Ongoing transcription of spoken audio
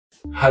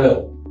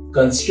Hello.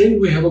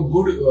 Considering we have a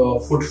good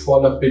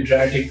footfall of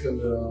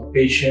pediatric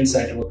patients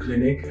at our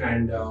clinic,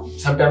 and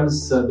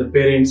sometimes the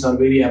parents are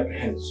very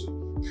apprehensive.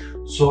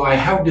 So I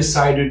have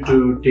decided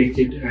to take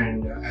it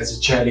and as a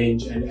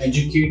challenge and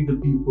educate the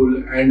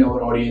people and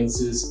our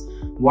audiences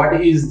what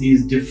is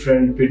these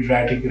different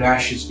pediatric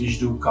rashes which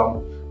do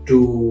come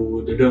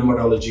to the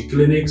dermatology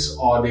clinics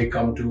or they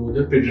come to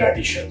the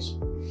pediatricians.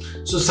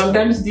 So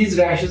sometimes these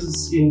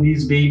rashes in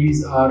these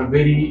babies are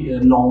very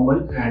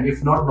normal, and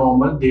if not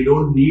normal, they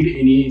don't need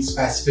any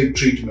specific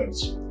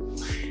treatments.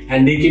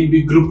 And they can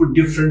be grouped with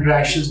different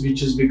rashes,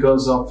 which is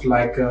because of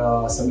like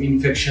some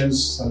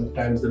infections,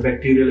 sometimes the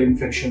bacterial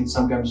infections,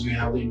 sometimes we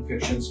have the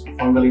infections,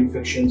 fungal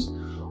infections,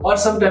 or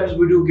sometimes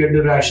we do get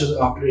the rashes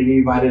after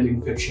any viral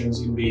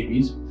infections in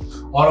babies.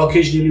 Or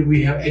occasionally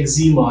we have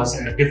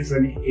eczemas at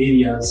different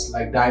areas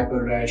like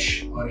diaper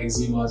rash or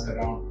eczemas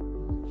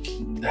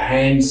around the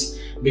hands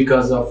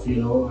because of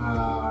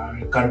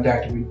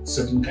contact with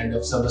certain kind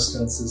of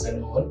substances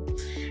and all.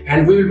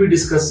 And we will be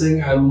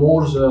discussing a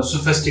more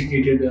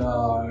sophisticated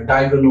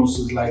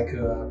diagnosis like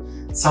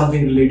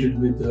something related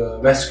with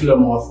vascular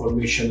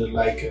malformation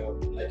like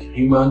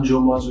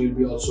hemangiomas. We'll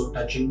be also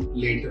touching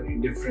later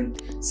in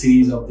different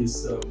series of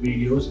these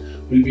videos.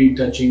 We'll be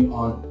touching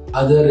on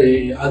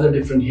other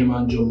different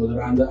hemangiomas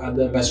or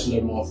other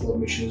vascular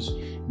malformations,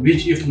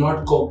 which if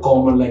not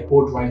common like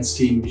port wine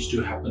stain which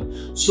do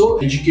happen. So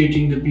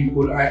educating the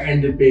people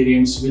and the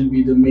parents will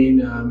be the main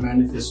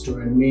manifesto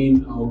and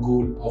main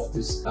goal of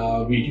this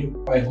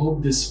video. I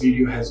hope this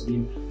video has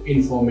been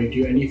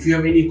informative, and if you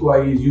have any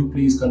queries, you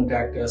please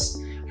contact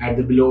us at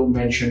the below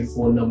mentioned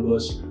phone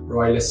numbers,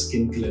 Royal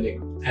Skin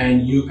Clinic,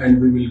 and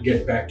we will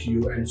get back to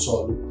you and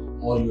solve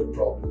all your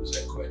problems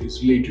and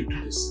queries related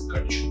to this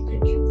condition.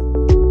 Thank you.